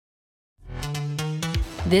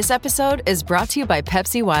This episode is brought to you by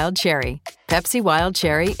Pepsi Wild Cherry. Pepsi Wild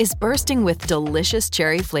Cherry is bursting with delicious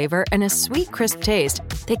cherry flavor and a sweet, crisp taste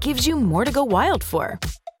that gives you more to go wild for.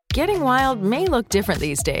 Getting wild may look different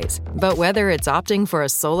these days, but whether it's opting for a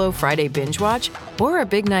solo Friday binge watch or a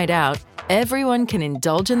big night out, everyone can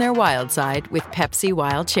indulge in their wild side with Pepsi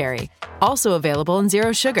Wild Cherry. Also available in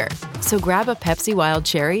Zero Sugar. So grab a Pepsi Wild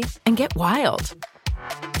Cherry and get wild.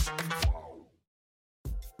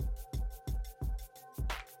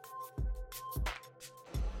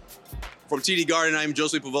 From TD Garden, I'm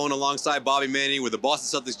Joseph Pavone alongside Bobby Manning, where the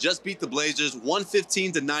Boston Celtics just beat the Blazers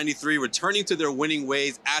 115-93, returning to their winning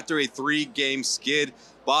ways after a 3-game skid.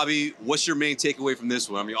 Bobby, what's your main takeaway from this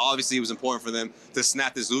one? I mean, obviously it was important for them to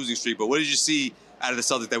snap this losing streak, but what did you see out of the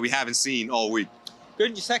Celtics that we haven't seen all week?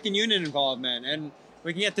 Good second unit involvement, and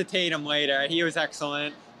we can get to Tatum later. He was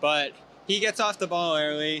excellent, but he gets off the ball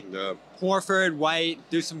early. Yeah. Horford, White,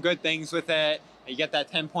 do some good things with it. You get that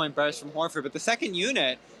 10-point burst from Horford, but the second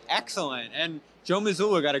unit, excellent. And Joe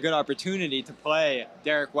Mazzulla got a good opportunity to play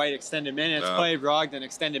Derek White extended minutes, play Brogdon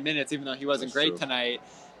extended minutes, even though he wasn't great tonight.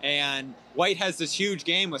 And White has this huge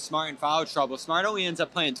game with Smart in foul trouble. Smart only ends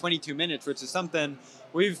up playing 22 minutes, which is something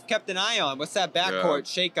we've kept an eye on. What's that backcourt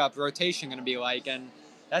shake-up rotation going to be like? And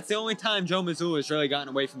that's the only time Joe Mazzulla has really gotten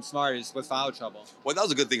away from Smart is with foul trouble. Well, that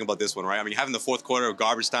was a good thing about this one, right? I mean, having the fourth quarter of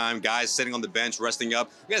garbage time, guys sitting on the bench, resting up.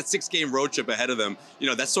 We got a 6-game road trip ahead of them. You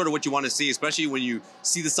know, that's sort of what you want to see, especially when you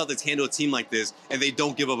see the Celtics handle a team like this and they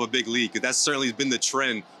don't give up a big lead, because that's certainly been the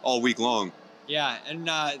trend all week long. Yeah, and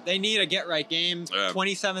they need a get-right game.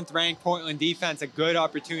 27th ranked Portland defense, a good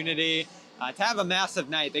opportunity to have a massive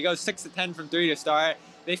night. They go 6-10 from 3 to start.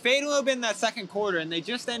 They fade a little bit in that second quarter, and they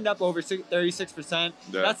just end up over 36%.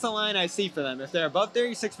 Yeah. That's the line I see for them. If they're above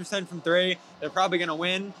 36% from 3, they're probably going to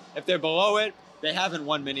win. If they're below it, they haven't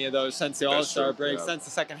won many of those since the All-Star break, since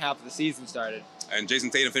the second half of the season started. And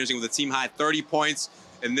Jason Tatum finishing with a team-high 30 points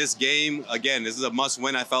in this game. Again, this is a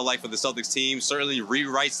must-win, I felt like, for the Celtics team. Certainly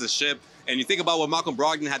rewrites the ship. And you think about what Malcolm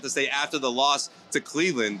Brogdon had to say after the loss to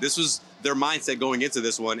Cleveland. This was their mindset going into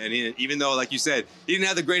this one. And even though, like you said, he didn't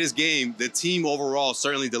have the greatest game, the team overall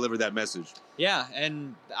certainly delivered that message. Yeah,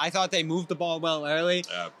 and I thought they moved the ball well early.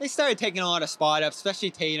 Yeah. They started taking a lot of spot-ups,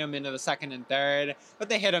 especially Tatum into the second and third. But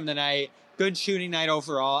they hit him tonight. Good shooting night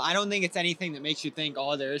overall. I don't think it's anything that makes you think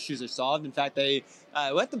all their issues are solved. In fact, they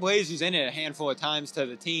let the Blazers in it a handful of times to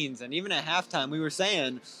the teens. And even at halftime, we were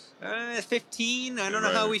saying, 15, I don't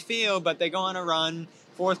know how we feel, but they go on a run.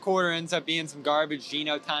 Fourth quarter ends up being some garbage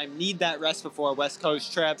Geno time. Need that rest before a West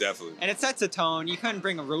Coast trip. Definitely. And it sets a tone. You couldn't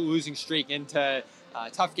bring a losing streak into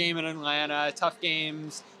a tough game in Atlanta, tough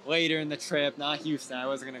games later in the trip. Not Houston. I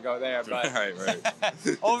wasn't going to go there. But right.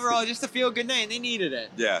 overall, just a feel-good night, and they needed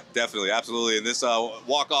it. Yeah, definitely. Absolutely. And this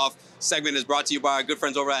walk-off segment is brought to you by our good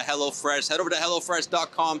friends over at HelloFresh. Head over to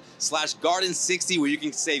HelloFresh.com/Garden60, where you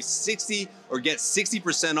can save 60 or get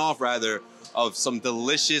 60% off, rather, of some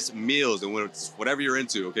delicious meals, and whatever you're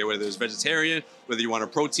into, okay, whether it's vegetarian, whether you want a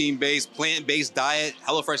protein-based, plant-based diet,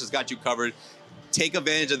 HelloFresh has got you covered. Take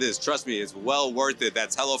advantage of this. Trust me, it's well worth it.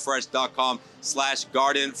 That's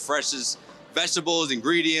HelloFresh.com/garden. Freshest vegetables,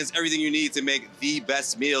 ingredients, everything you need to make the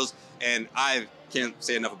best meals, and I can't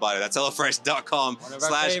say enough about it. That's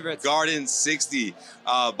HelloFresh.com/Garden60.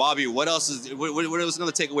 Bobby, what else is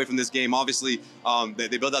another takeaway from this game? Obviously,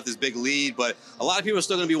 they built out this big lead, but a lot of people are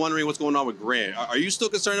still going to be wondering what's going on with Grant. Are you still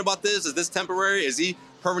concerned about this? Is this temporary? Is he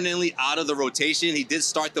permanently out of the rotation? He did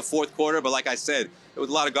start the fourth quarter, but like I said, there was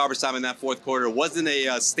a lot of garbage time in that fourth quarter. It wasn't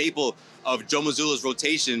a staple of Joe Mazzulla's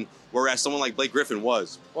rotation, whereas someone like Blake Griffin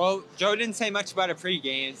was. Well, Joe didn't say much about it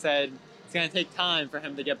pregame. He said it's going to take time for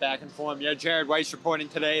him to get back in form. Jared White's reporting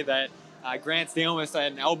today that Grant's dealing with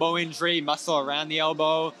an elbow injury, muscle around the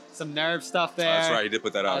elbow, some nerve stuff there. That's right, he did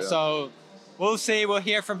put that out. So we'll see. We'll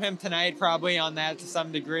hear from him tonight probably on that to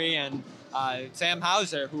some degree. And Sam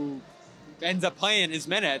Hauser, who ends up playing his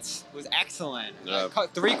minutes, was excellent.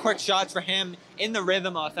 3 quick shots for him in the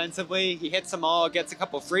rhythm offensively. He hits them all, gets a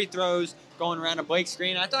couple free throws going around a Blake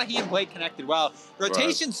screen. I thought he and Blake connected well.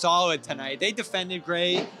 Rotation solid tonight. They defended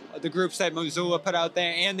great, the groups that Mazzulla put out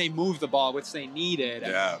there, and they moved the ball, which they needed.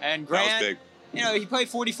 Yeah, and Grant, that was big. You know, he played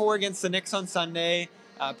 44 against the Knicks on Sunday.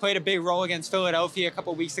 Played a big role against Philadelphia a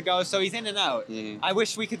couple weeks ago, so he's in and out. Mm-hmm. I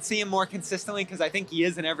wish we could see him more consistently because I think he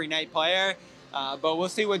is an every-night player. But we'll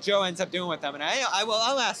see what Joe ends up doing with them. And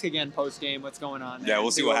I'll ask again post-game what's going on there. Yeah,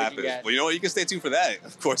 we'll see what happens. Well, you know what? You can stay tuned for that.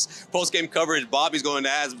 Of course, post-game coverage. Bobby's going to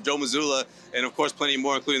ask Joe Mazzulla, and of course, plenty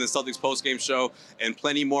more, including the Celtics post-game show, and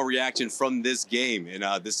plenty more reaction from this game. And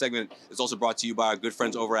this segment is also brought to you by our good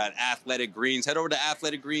friends over at Athletic Greens. Head over to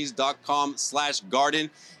athleticgreens.com/garden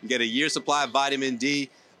and get a year's supply of vitamin D.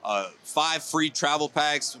 5 free travel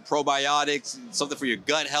packs, probiotics, something for your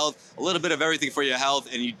gut health, a little bit of everything for your health,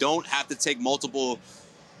 and you don't have to take multiple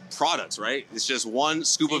products, right? It's just one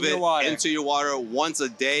scoop of it into your water once a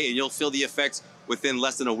day, and you'll feel the effects within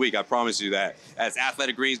less than a week. I promise you that. That's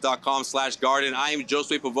athleticgreens.com/garden. I am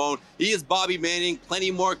Josue Pavone. He is Bobby Manning.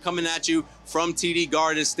 Plenty more coming at you from TD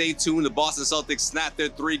Garden. Stay tuned. The Boston Celtics snapped their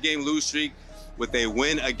 3-game lose streak with a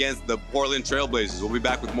win against the Portland Trailblazers. We'll be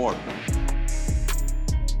back with more.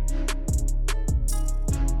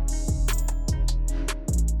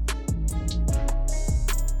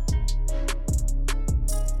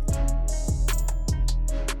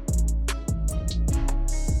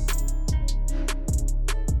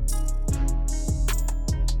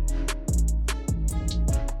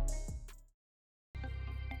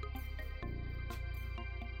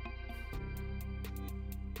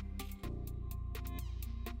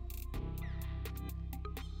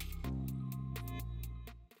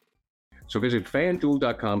 So visit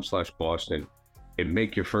FanDuel.com/Boston and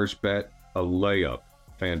make your first bet a layup.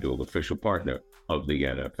 FanDuel, official partner of the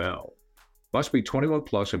NFL. Must be 21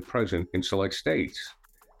 plus and present in select states.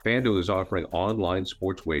 FanDuel is offering online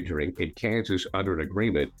sports wagering in Kansas under an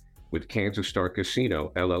agreement with Kansas Star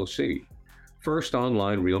Casino, LLC. First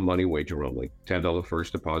online real money wager only. $10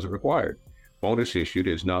 first deposit required. Bonus issued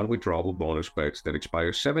is non-withdrawable bonus bets that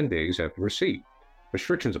expire 7 days after receipt.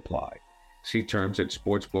 Restrictions apply. See terms at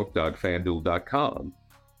sportsbook.fanduel.com.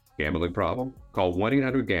 Gambling problem? Call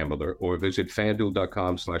 1-800-GAMBLER or visit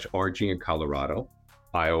fanduel.com/RG in Colorado,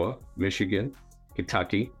 Iowa, Michigan,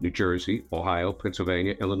 Kentucky, New Jersey, Ohio,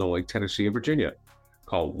 Pennsylvania, Illinois, Tennessee, and Virginia.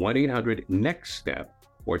 Call 1-800-NEXT-STEP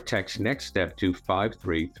or text NEXT STEP to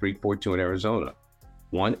 53342 in Arizona,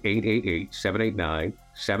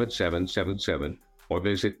 1-888-789-7777, or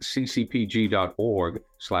visit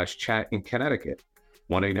ccpg.org/chat in Connecticut.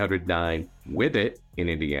 1-800-9-WITH-IT in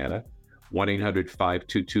Indiana,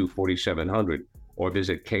 1-800-522-4700, or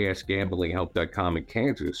visit ksgamblinghelp.com in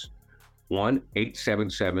Kansas,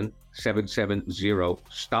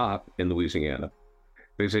 1-877-770-STOP in Louisiana.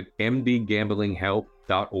 Visit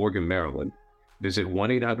mdgamblinghelp.org in Maryland. Visit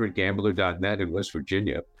 1-800-GAMBLER.net in West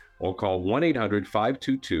Virginia, or call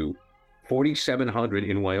 1-800-522-4700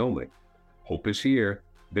 in Wyoming. Hope is here.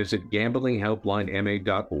 Visit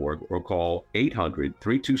gamblinghelplinema.org or call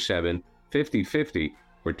 800-327-5050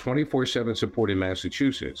 for 24/7 support in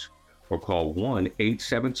Massachusetts, or call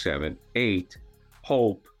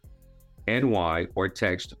 1-877-8-HOPE-NY or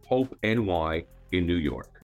text HOPE-NY in New York.